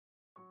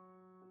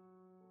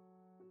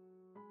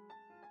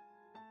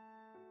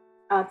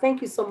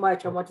Thank you so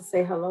much. I want to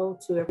say hello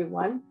to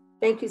everyone.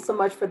 Thank you so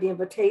much for the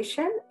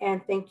invitation,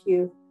 and thank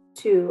you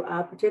to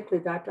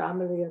particularly Dr.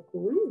 Amelia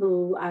Kui,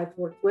 who I've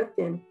worked with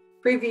in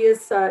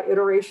previous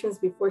iterations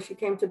before she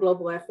came to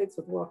Global Ethics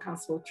with World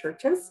Council of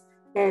Churches.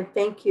 And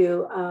thank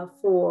you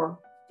for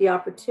the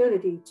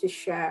opportunity to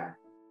share.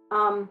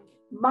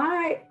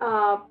 My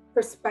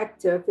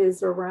perspective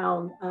is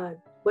around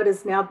what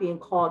is now being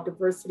called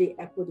diversity,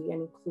 equity,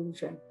 and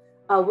inclusion,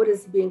 what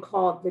is being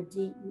called the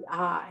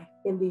DEI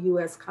in the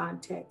US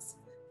context.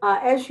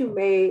 As you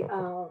may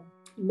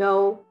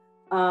know,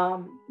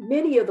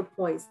 many of the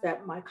points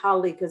that my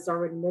colleague has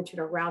already mentioned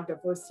around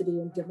diversity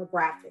and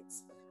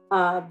demographics,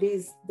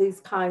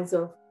 these kinds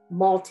of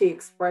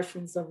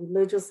multi-expressions of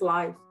religious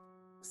life,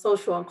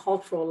 social and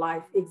cultural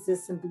life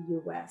exists in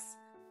the US.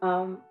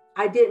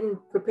 I didn't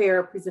prepare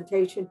a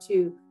presentation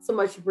to so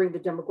much to bring the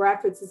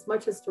demographics as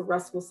much as to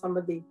wrestle with some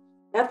of the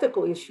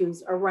ethical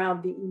issues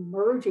around the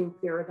emerging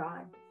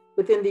paradigm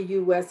within the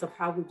US of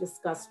how we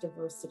discuss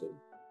diversity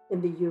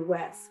in the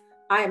US.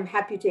 I am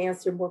happy to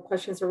answer more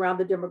questions around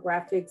the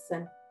demographics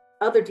and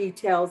other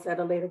details at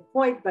a later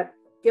point, but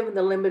given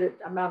the limited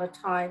amount of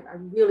time, I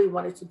really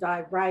wanted to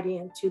dive right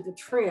into the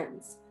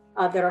trends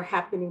that are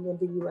happening in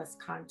the US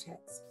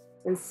context.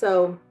 And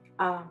so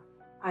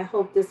I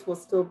hope this will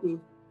still be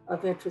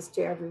of interest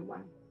to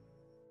everyone.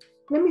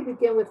 Let me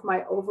begin with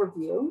my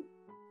overview.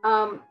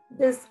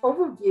 This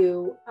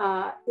overview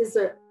is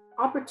an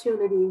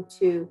opportunity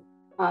to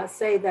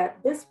say that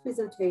this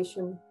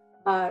presentation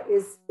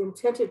is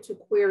intended to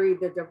query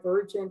the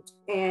divergent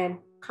and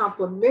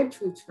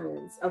complementary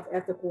trends of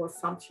ethical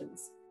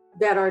assumptions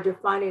that are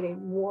defining a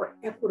more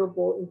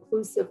equitable,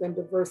 inclusive, and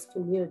diverse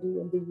community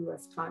in the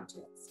US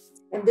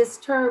context. And this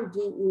term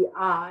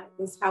DEI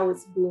is how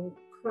it's being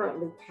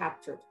currently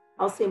captured.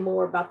 I'll say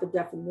more about the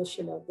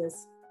definition of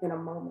this in a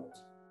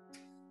moment.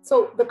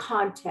 So the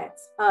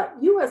context,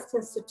 US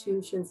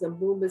institutions and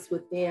movements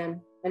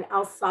within and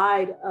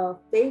outside of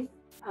faith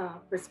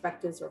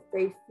perspectives or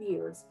faith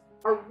spheres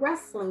are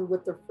wrestling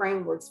with the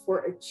frameworks for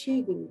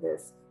achieving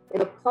this in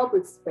the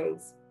public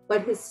space,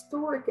 but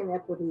historic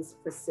inequities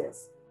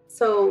persist.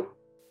 So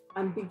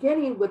I'm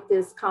beginning with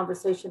this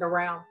conversation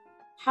around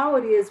how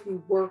it is we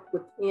work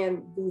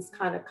within these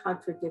kind of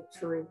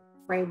contradictory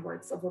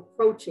frameworks of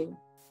approaching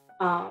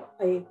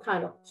a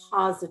kind of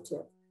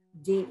positive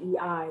DEI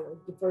or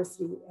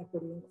diversity,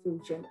 equity,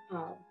 inclusion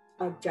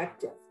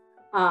objective.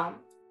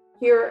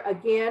 Here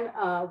again,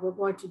 we're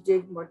going to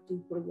dig more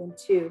deeply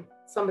into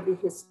some of the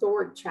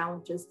historic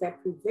challenges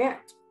that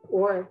prevent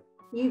or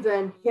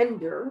even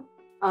hinder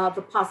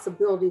the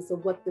possibilities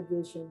of what the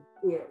vision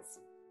is.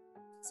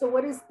 So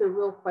what is the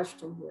real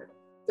question here?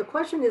 The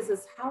question is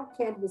how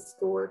can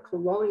historic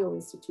colonial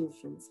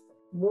institutions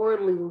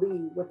morally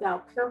lead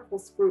without careful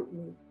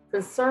scrutiny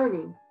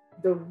concerning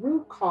the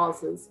root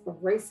causes of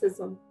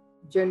racism,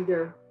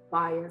 gender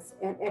bias,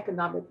 and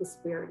economic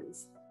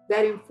disparities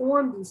that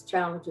inform these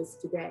challenges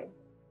today?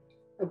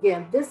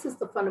 Again, this is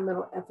the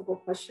fundamental ethical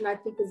question I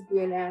think is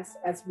being asked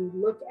as we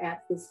look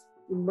at this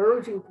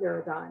emerging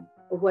paradigm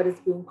of what is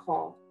being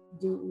called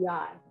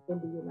DEI in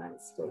the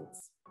United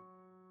States.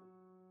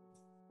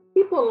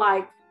 People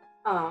like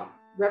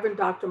Reverend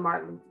Dr.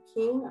 Martin Luther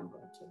King, I'm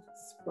going to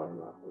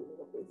scroll up a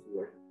little bit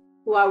here,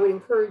 who I would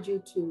encourage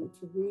you to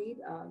read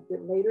a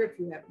bit later if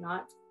you have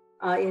not,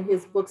 in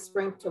his book,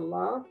 Strength to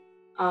Love,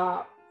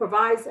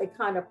 provides a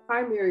kind of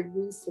primary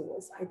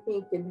resource, I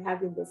think, in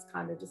having this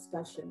kind of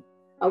discussion,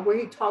 where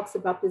he talks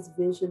about this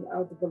vision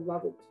of the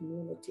beloved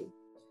community.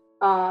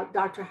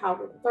 Dr.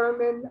 Howard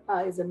Thurman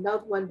is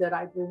another one that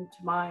I bring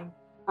to mind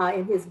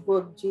in his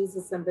book,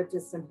 Jesus and the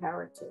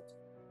Disinherited.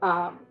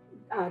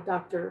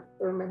 Dr.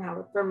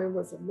 Howard Thurman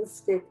was a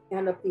mystic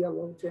and a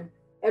theologian,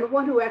 and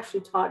one who actually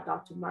taught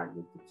Dr. Martin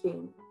Luther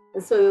King.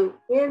 And so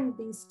in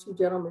these two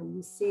gentlemen,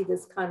 you see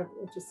this kind of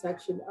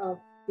intersection of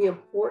the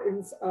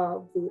importance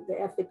of the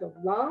ethic of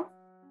love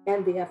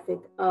and the ethic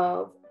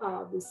of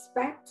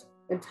respect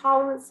and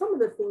tolerance, some of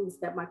the things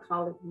that my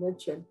colleague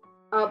mentioned,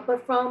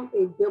 but from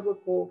a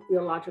biblical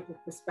theological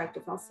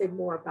perspective. I'll say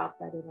more about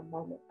that in a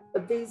moment.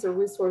 But these are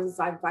resources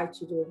I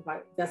invite you to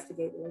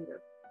investigate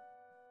later.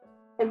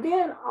 And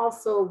then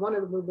also one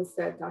of the movements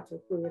that Dr.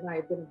 Kui and I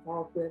have been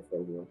involved with,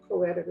 and we were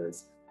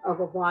co-editors of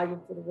a volume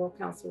for the World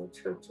Council of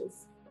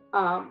Churches,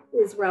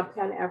 is around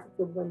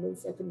Pan-African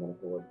women's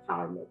ecumenical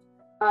empowerment.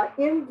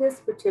 In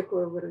this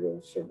particular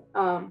iteration,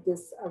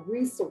 this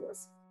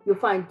resource, you'll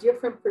find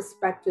different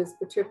perspectives,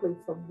 particularly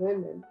from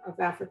women of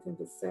African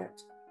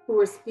descent, who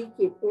are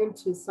speaking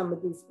into some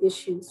of these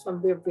issues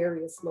from their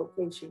various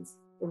locations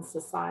in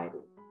society.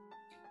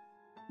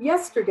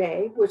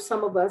 Yesterday, which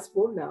some of us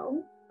will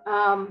know,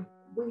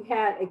 we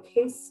had a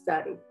case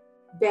study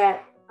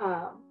that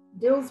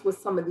deals with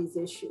some of these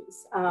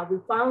issues. We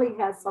finally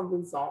had some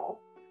resolve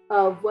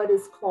of what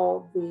is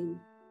called the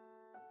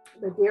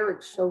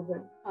Derek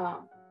Chauvin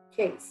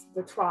case,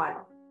 the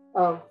trial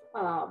of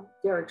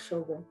Derek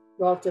Chauvin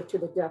relative to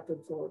the death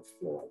of George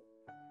Floyd.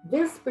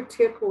 This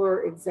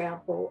particular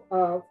example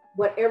of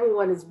what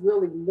everyone is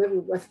really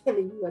living with in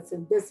the US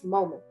in this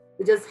moment,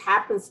 It just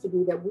happens to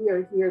be that we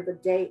are here the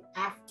day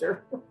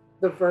after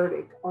the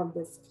verdict on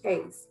this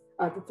case,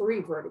 the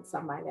three verdicts, I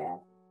might add,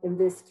 in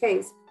this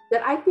case,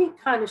 that I think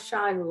kind of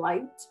shine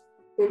light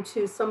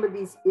into some of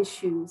these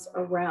issues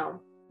around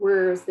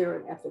where is there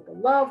an ethic of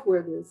love,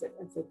 where there's an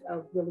ethic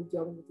of really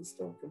dealing with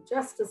historical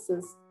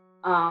injustices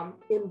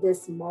in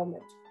this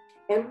moment,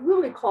 and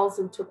really calls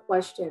into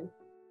question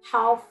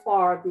how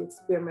far the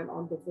experiment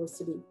on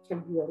diversity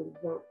can really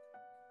work.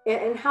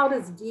 And how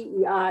does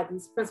DEI,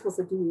 these principles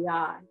of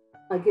DEI,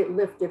 get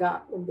lifted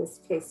up in this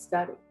case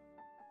study?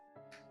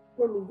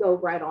 Let me go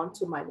right on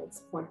to my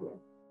next point here.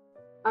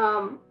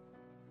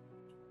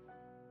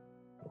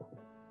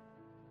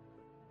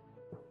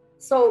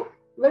 So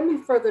let me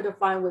further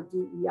define what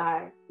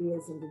DEI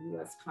is in the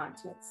US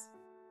context.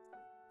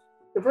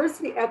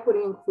 Diversity,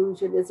 equity,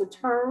 inclusion is a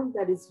term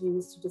that is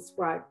used to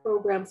describe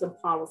programs and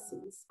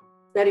policies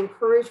that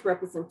encourage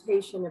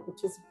representation and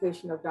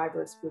participation of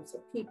diverse groups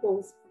of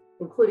peoples,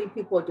 including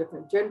people of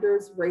different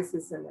genders,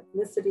 races and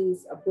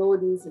ethnicities,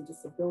 abilities and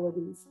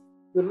disabilities,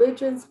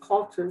 religions,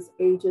 cultures,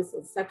 ages,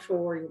 and sexual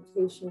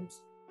orientations,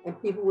 and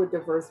people with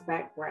diverse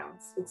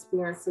backgrounds,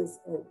 experiences,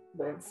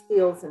 and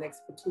skills and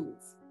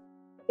expertise.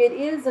 It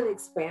is an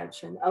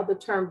expansion of the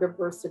term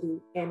diversity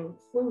and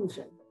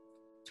inclusion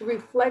to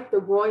reflect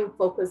the growing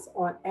focus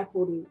on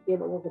equity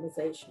in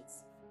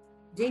organizations.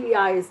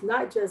 DEI is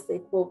not just a,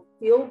 quote,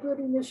 feel-good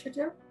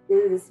initiative.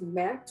 It is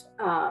meant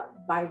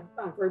by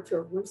virtue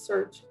of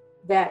research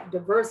that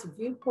diverse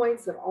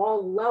viewpoints at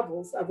all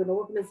levels of an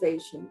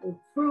organization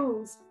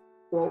improves,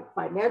 quote,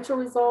 financial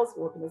results,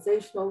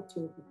 organizational,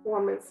 team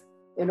performance,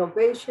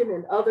 innovation,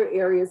 and other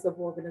areas of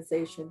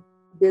organization,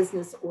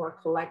 business, or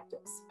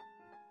collectives.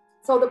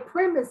 So the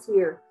premise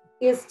here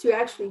is to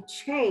actually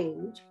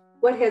change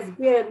what has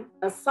been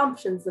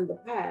assumptions in the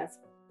past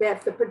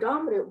that the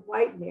predominant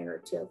white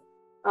narrative,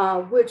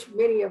 which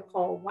many have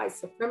called white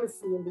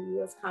supremacy in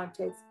the US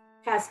context,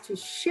 has to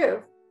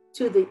shift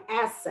to the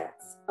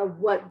assets of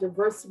what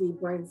diversity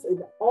brings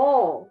in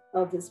all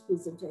of its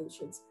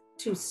presentations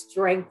to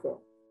strengthen,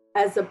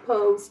 as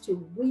opposed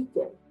to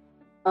weaken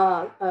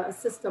a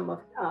system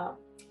of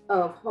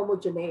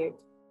homogeneity,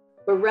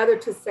 but rather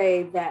to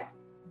say that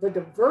the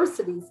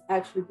diversities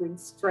actually bring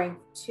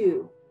strength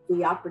to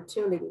the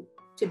opportunity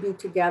to be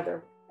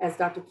together, as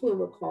Dr. King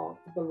would call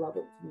the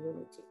beloved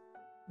community.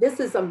 This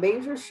is a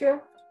major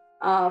shift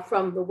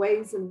from the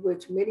ways in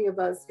which many of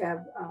us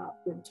have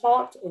been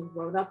taught and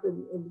grown up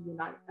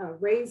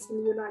raised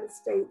in the United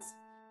States,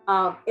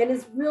 and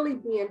is really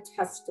being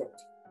tested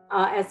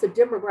as the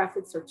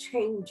demographics are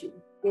changing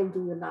in the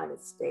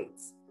United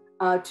States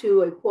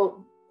to a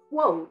quote,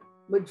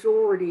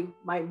 majority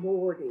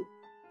minority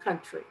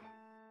country.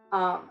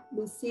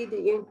 We see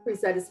the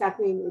increase that is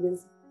happening. It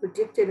is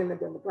predicted in the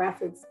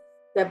demographics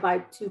that by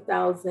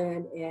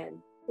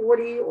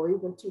 2040 or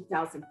even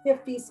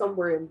 2050,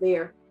 somewhere in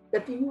there,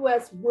 that the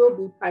US will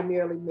be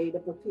primarily made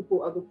up of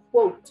people of the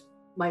quote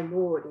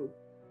minority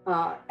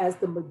as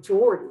the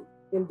majority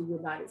in the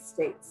United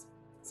States.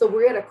 So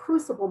we're at a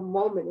crucible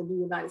moment in the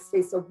United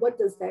States. So what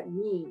does that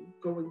mean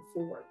going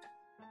forward?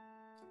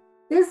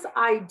 This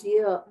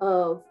idea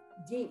of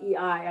DEI,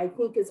 I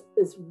think, is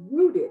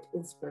rooted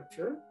in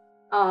scripture.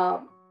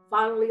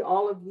 Finally,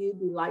 all of you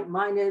be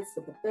like-minded,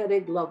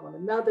 sympathetic, love one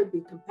another,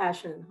 be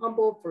compassionate and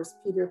humble. 1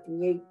 Peter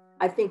 3:8,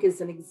 I think, is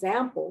an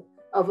example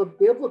of a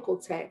biblical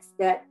text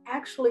that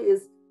actually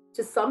is,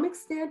 to some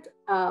extent,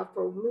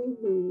 for me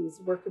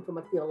who's working from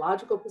a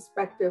theological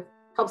perspective,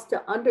 helps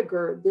to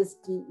undergird this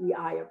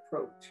DEI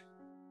approach.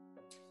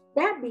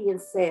 That being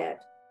said,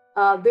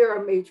 there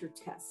are major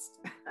tests.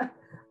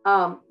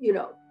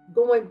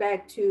 Going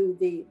back to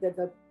the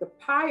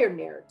prior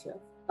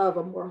narrative of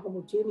a more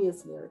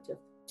homogeneous narrative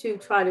to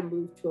try to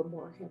move to a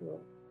more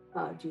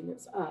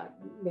heterogeneous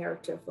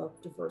narrative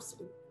of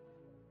diversity.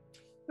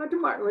 Dr.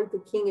 Martin Luther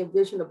King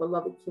envisioned a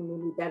beloved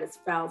community that has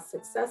found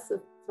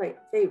successive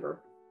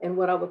favor in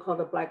what I would call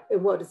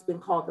what has been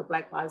called the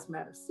Black Lives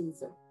Matter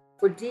season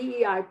for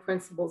DEI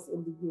principles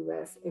in the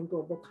US and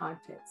global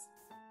context.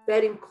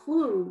 That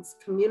includes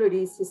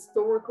communities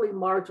historically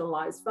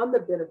marginalized from the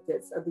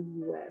benefits of the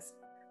US,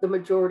 the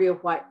majority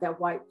of white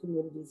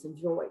communities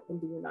enjoy in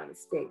the United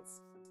States.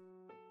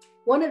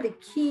 One of the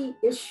key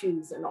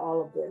issues in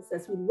all of this,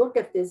 as we look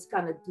at this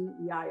kind of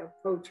DEI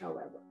approach,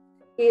 however,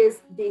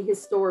 is the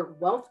historic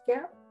wealth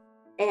gap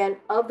and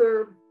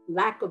other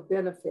lack of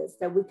benefits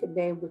that we can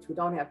name, which we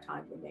don't have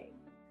time to name,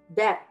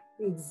 that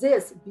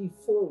exists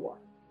before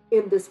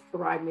in this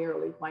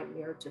primarily white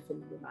narrative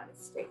in the United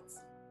States.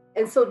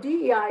 And so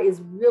DEI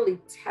is really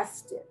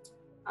tested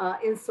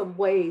in some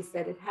ways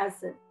that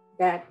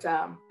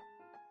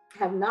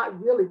have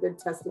not really been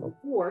tested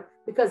before,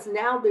 because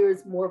now there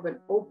is more of an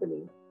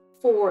opening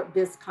for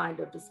this kind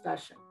of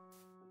discussion.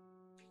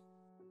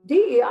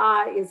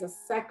 DEI is a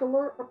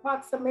secular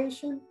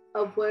approximation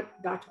of what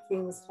Dr.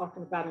 King was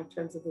talking about in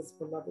terms of his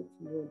beloved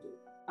community.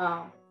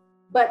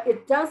 But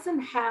it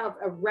doesn't have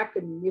a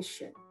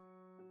recognition.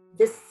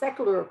 This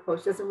secular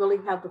approach doesn't really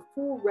have the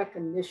full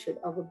recognition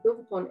of a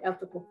biblical and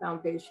ethical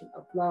foundation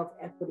of love,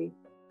 equity,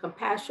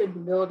 compassion,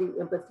 humility,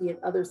 empathy, and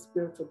other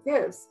spiritual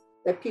gifts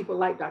that people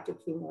like Dr.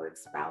 King are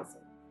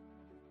espousing.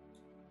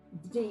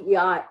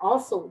 DEI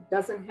also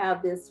doesn't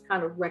have this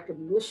kind of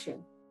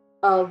recognition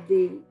of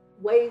the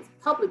ways,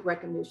 public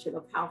recognition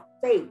of how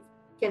faith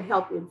can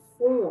help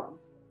inform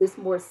this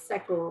more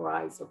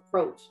secularized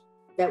approach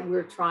that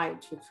we're trying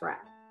to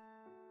track.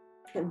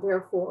 And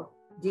therefore,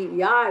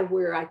 DEI,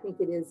 where I think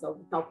it is a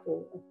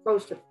helpful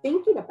approach to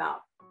thinking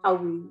about how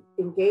we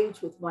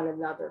engage with one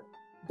another,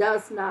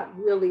 does not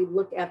really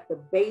look at the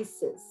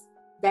basis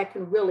that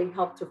can really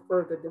help to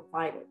further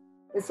define it.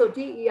 And so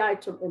DEI,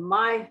 in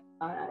my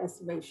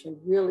estimation,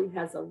 really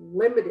has a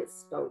limited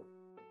scope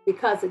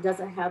because it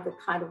doesn't have the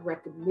kind of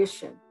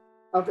recognition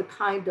of the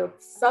kind of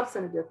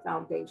substantive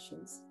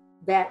foundations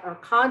that are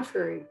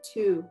contrary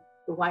to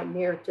the white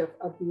narrative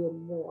of being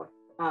more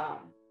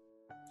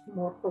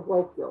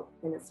parochial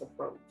in its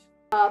approach.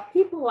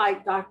 People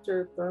like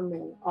Dr.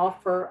 Thurman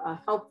offer a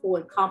helpful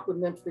and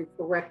complementary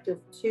corrective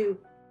to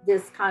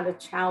this kind of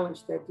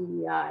challenge that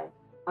DEI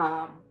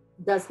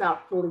does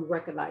not fully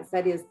recognize.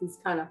 That is, these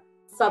kind of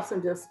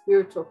substantive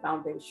spiritual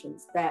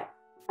foundations that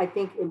I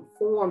think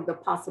inform the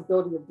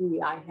possibility of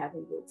DEI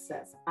having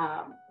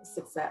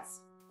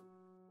success.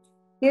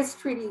 His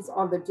treatise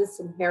on the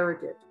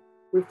disinherited,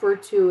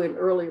 referred to in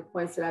earlier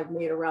points that I've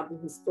made around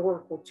the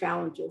historical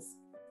challenges,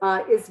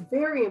 is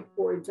very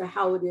important to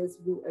how it is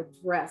we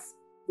address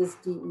this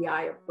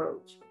DEI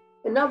approach.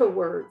 In other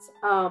words,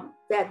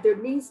 that there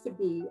needs to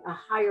be a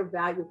higher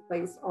value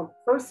placed on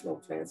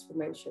personal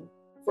transformation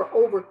for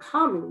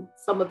overcoming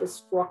some of the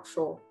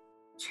structural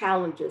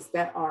challenges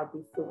that are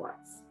before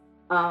us.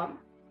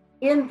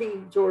 In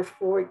the George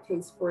Floyd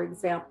case, for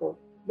example,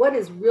 what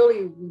is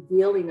really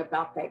revealing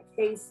about that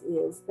case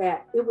is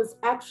that it was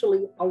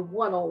actually a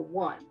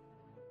one-on-one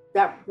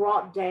that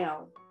brought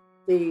up,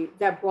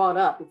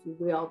 if you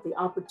will, the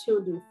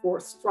opportunity for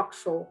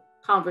structural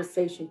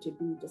conversation to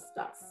be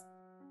discussed.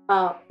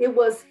 It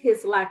was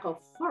his lack of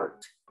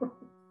heart.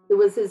 It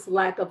was his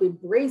lack of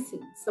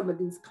embracing some of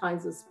these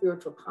kinds of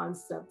spiritual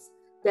concepts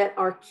that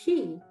are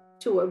key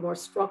to a more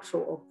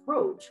structural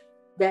approach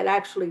that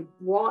actually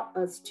brought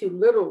us to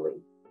literally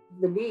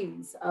the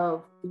needs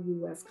of the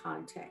US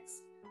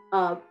context.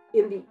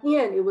 In the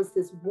end, it was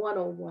this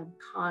one-on-one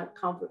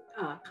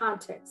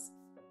context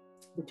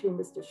between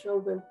Mr.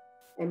 Chauvin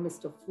and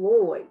Mr.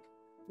 Floyd,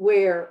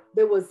 where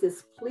there was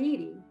this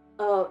pleading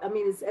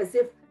it's as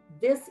if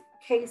this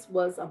case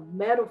was a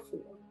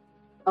metaphor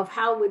of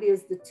how it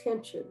is the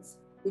tensions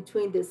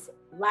between this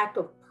lack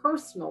of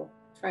personal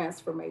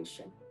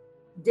transformation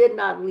did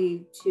not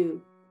lead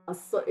to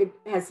it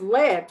has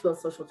led to a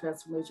social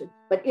transformation,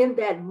 but in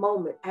that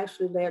moment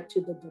actually led to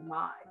the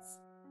demise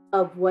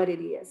of what it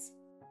is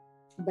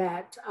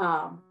that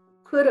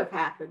could have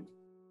happened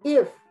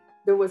if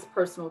there was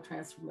personal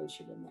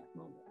transformation in that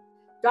moment.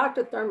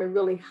 Dr. Thurman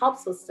really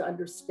helps us to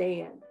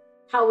understand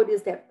how it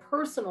is that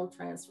personal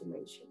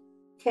transformation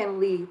can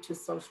lead to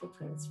social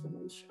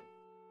transformation.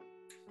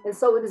 And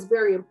so it is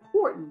very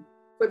important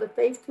for the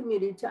faith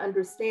community to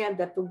understand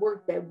that the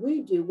work that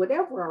we do,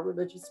 whatever our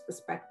religious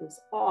perspectives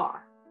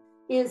are,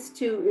 is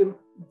to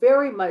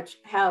very much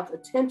have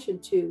attention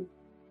to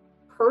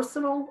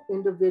personal,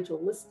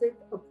 individualistic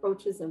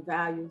approaches and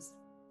values,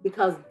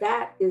 because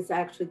that is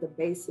actually the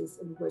basis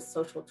in which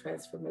social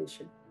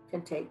transformation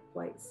can take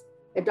place.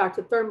 And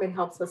Dr. Thurman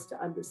helps us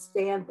to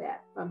understand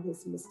that from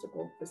his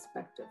mystical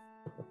perspective.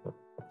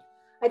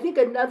 I think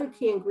another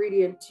key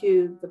ingredient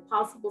to the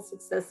possible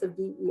success of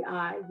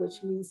DEI,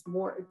 which needs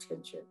more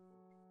attention,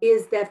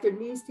 is that there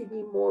needs to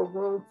be more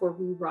room for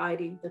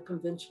rewriting the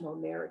conventional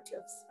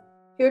narratives.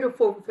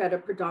 Heretofore, we've had a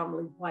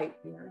predominantly white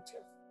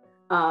narrative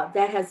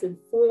that has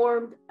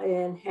informed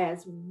and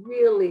has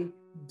really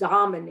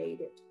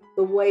dominated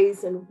the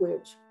ways in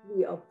which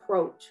we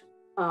approach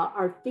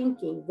our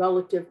thinking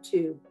relative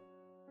to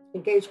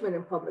engagement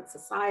in public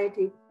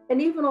society,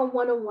 and even on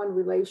one-on-one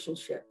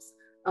relationships.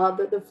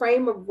 The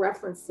frame of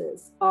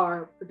references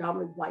are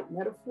predominantly white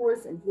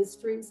metaphors and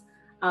histories.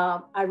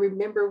 I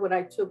remember when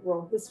I took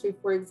world history,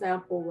 for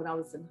example, when I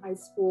was in high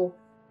school,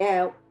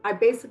 and I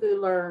basically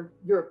learned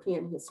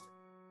European history.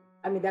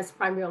 I mean, that's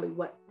primarily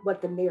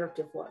what the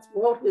narrative was.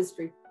 World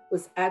history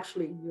was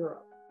actually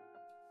Europe,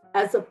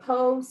 as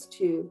opposed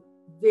to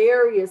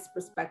various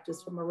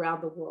perspectives from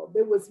around the world.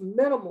 There was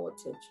minimal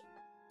attention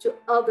to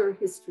other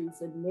histories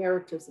and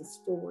narratives and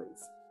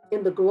stories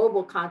in the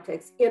global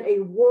context in a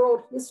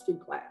world history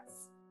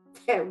class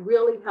that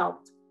really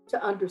helped to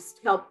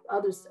help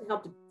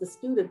the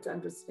student to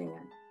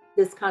understand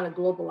this kind of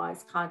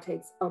globalized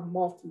context of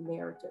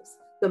multi-narratives,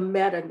 the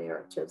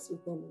meta-narratives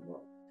within the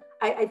world.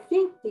 I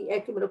think the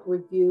ecumenical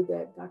review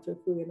that Dr.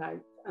 Kui and I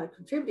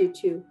contribute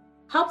to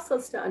helps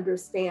us to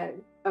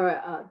understand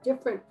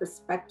different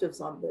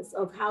perspectives on this,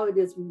 of how it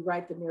is we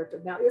write the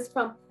narrative. Now, it's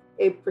from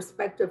a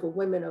perspective of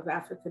women of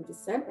African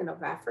descent and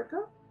of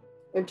Africa,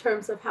 in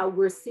terms of how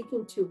we're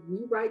seeking to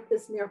rewrite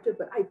this narrative.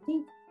 But I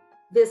think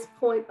this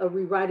point of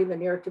rewriting the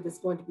narrative is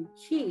going to be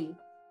key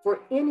for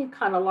any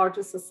kind of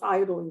larger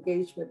societal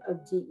engagement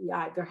of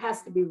DEI. There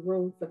has to be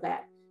room for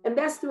that, And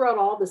that's throughout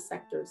all the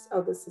sectors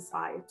of the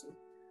society.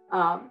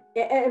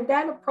 And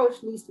that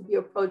approach needs to be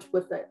approached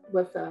with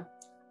a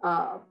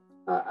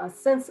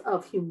sense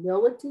of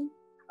humility,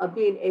 of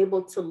being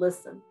able to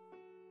listen.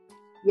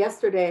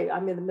 Yesterday,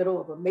 I'm in the middle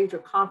of a major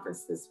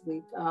conference this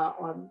week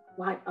on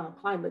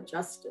climate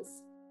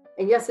justice.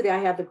 And yesterday, I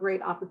had the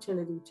great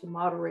opportunity to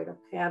moderate a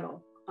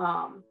panel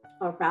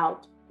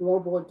about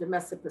global and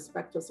domestic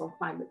perspectives on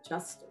climate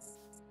justice.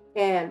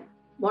 And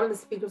one of the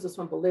speakers was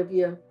from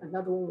Bolivia,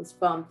 another one was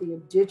from the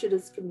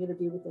indigenous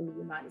community within the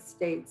United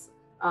States,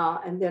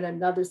 and then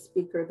another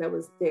speaker that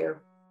was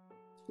there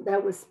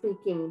that was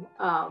speaking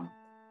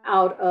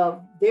out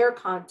of their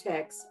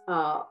context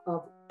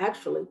of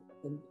actually,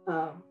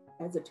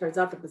 as it turns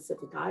out, the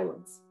Pacific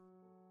Islands.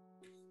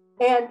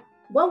 And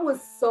what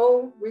was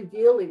so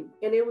revealing,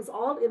 and it was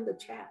all in the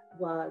chat,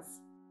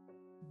 was,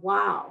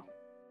 wow.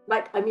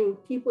 Like, I mean,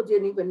 people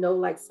didn't even know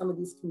like some of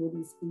these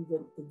communities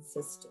even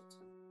existed.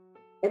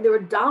 And there were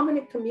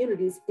dominant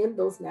communities in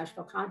those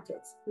national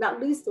contexts, not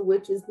least of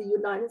which is the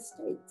United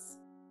States.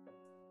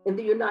 In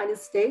the United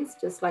States,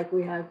 just like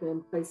we have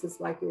in places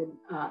like in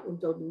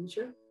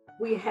Indonesia,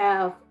 we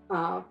have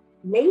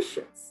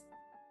nations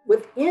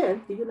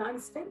within the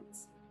United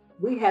States.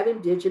 We have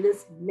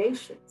indigenous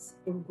nations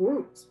and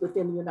groups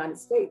within the United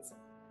States.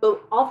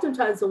 But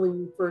oftentimes when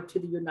we refer to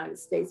the United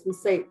States, we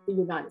say the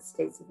United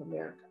States of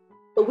America.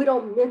 But we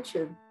don't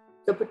mention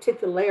the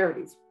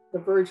particularities, the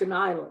Virgin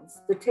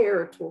Islands, the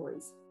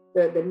territories,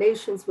 the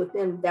nations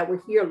within that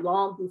were here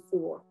long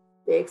before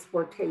the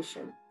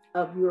exportation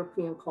of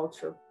European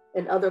culture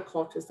and other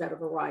cultures that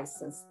have arisen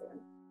since then.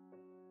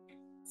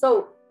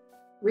 So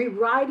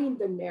rewriting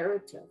the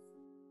narrative,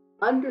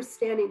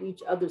 understanding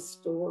each other's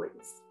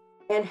stories,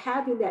 and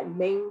having that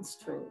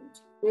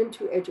mainstreamed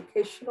into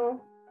educational,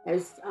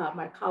 as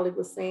my colleague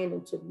was saying,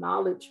 into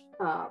knowledge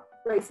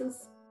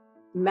places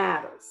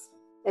matters.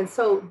 And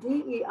so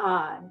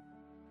DEI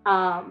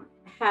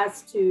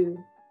has to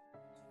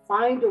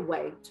find a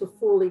way to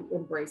fully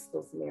embrace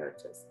those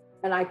narratives.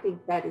 And I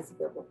think that is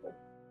biblical.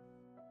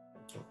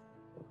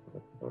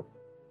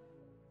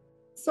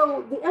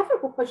 So the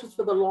ethical questions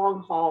for the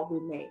long haul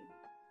remain.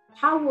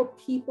 How will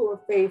people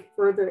of faith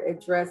further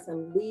address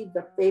and lead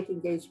the faith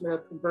engagement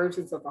of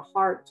conversions of the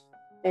heart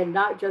and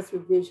not just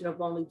revision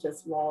of only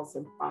just laws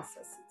and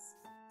processes?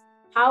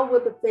 How will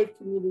the faith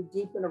community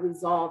deepen a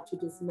resolve to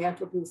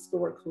dismantle the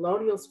historic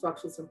colonial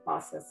structures and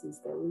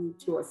processes that lead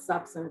to a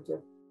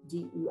substantive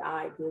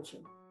DEI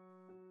vision?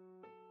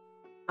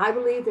 I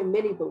believe, and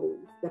many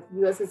believe, that the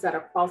U.S. is at a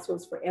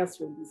crossroads for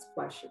answering these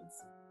questions,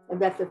 and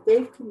that the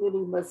faith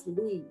community must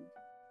lead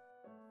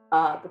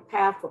the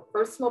path for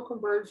personal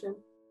conversion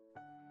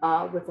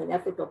with an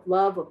ethic of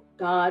love of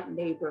God,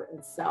 neighbor,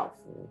 and self.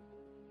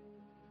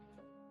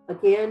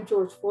 Again,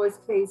 George Floyd's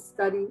case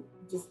study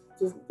just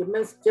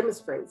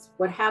demonstrates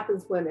what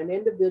happens when an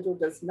individual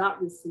does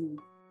not receive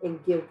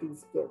and give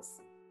these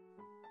gifts.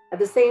 At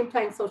the same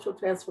time, social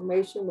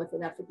transformation with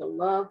an ethic of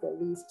love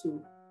that leads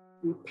to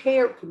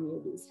repaired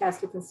communities has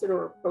to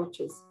consider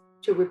approaches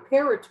to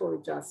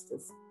reparatory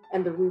justice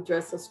and the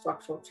redress of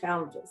structural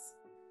challenges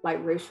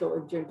like racial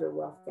and gender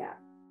wealth gap,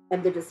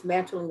 and the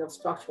dismantling of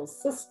structural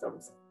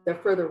systems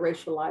that further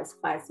racialize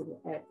class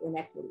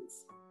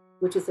inequities,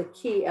 which is a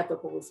key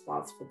ethical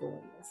response for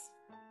doing this.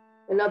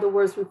 In other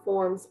words,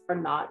 reforms are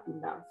not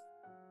enough.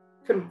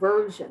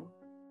 Conversion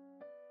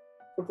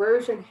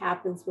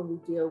happens when we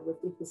deal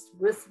with the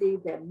historicity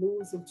that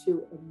moves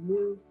into a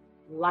new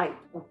light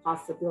of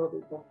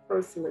possibility, both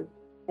personally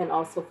and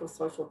also for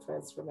social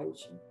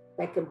transformation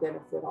that can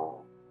benefit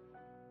all.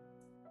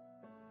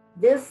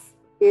 This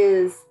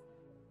is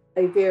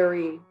a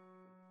very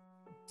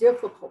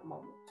difficult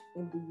moment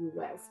in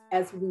the US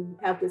as we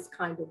have this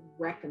kind of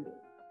reckoning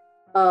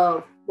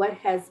of what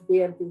has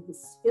been the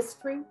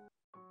history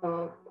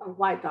of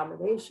white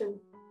domination,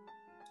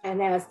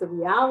 and as the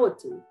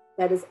reality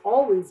that has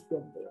always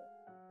been there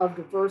of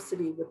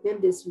diversity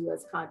within this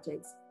US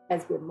context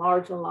has been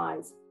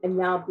marginalized and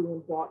now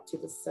being brought to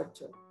the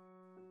center.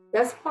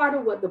 That's part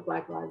of what the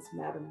Black Lives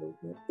Matter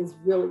movement is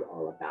really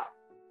all about.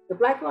 The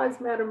Black Lives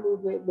Matter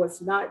movement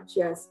was not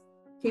just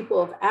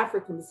people of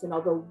African descent,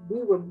 although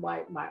we were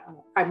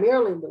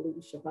primarily in the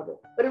leadership of it,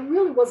 but it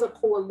really was a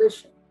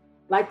coalition,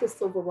 like the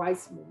Civil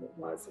Rights Movement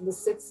was in the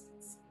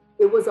 60s.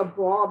 It was a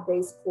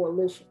broad-based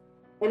coalition,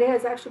 and it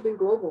has actually been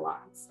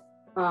globalized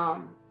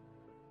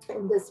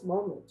in this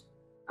moment.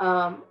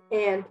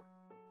 And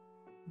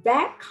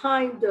that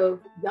kind of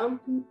young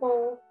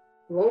people,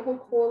 global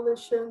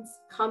coalitions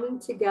coming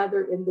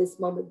together in this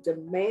moment,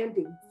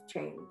 demanding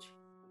change,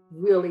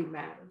 really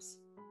matters.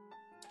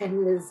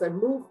 And it is a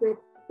movement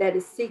that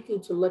is seeking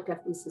to look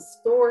at these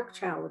historic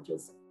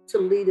challenges to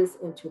lead us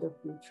into the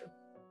future.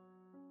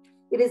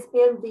 It is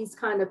in these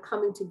kind of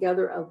coming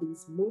together of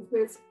these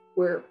movements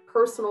where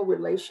personal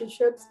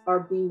relationships are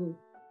being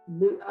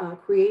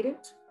created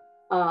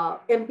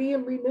and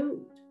being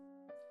renewed.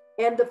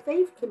 And the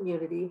faith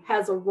community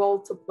has a role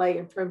to play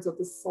in terms of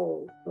the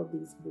soul of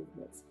these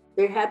movements.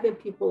 There have been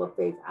people of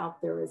faith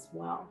out there as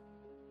well.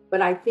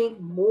 But I think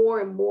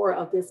more and more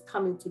of this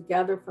coming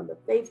together from the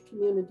faith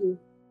community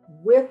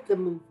with the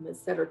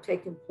movements that are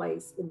taking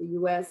place in the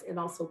US and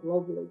also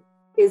globally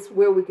is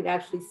where we can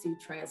actually see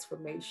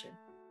transformation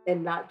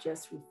and not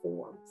just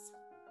reforms.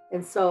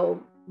 And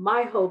so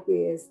my hope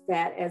is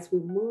that as we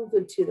move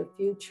into the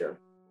future,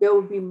 there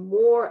will be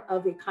more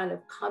of a kind of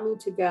coming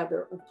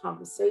together of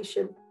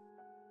conversation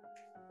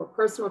for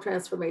personal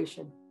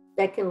transformation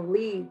that can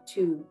lead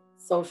to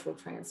social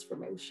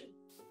transformation.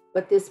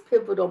 But this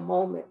pivotal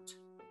moment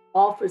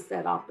offers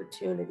that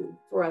opportunity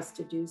for us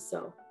to do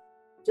so.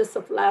 Just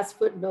a last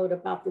footnote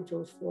about the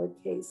George Floyd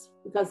case,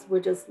 because we're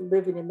just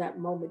living in that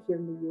moment here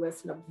in the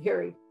US in a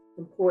very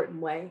important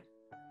way.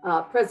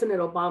 President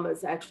Obama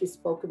has actually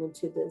spoken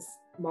into this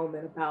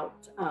moment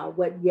about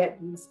what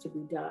yet needs to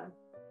be done.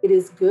 It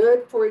is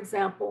good, for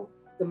example,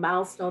 the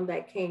milestone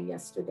that came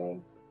yesterday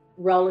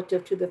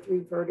relative to the 3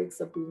 verdicts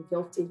of being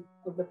guilty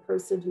of the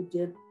person who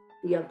did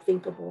the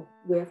unthinkable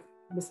with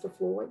Mr.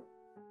 Floyd.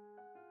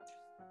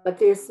 But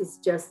this is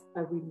just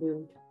a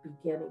renewed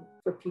beginning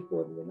for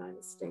people in the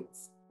United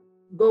States.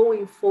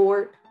 Going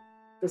forward,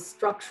 the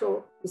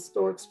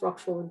historic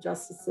structural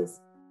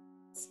injustices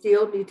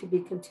still need to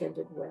be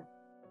contended with.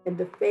 And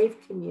the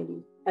faith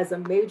community has a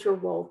major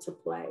role to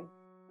play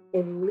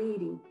in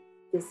leading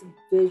this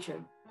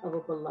vision of a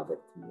beloved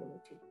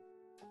community.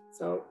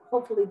 So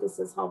hopefully this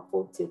is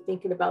helpful to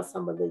thinking about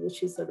some of the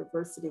issues of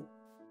diversity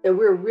that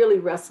we're really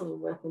wrestling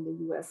with in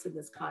the US in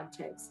this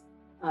context.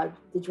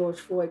 The George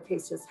Floyd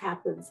case just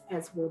happens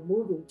as we're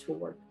moving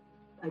toward,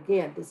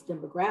 again, this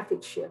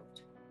demographic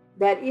shift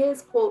that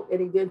is, quote,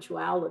 an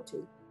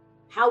eventuality.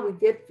 How we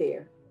get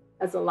there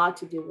has a lot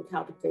to do with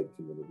how the faith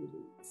community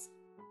leads.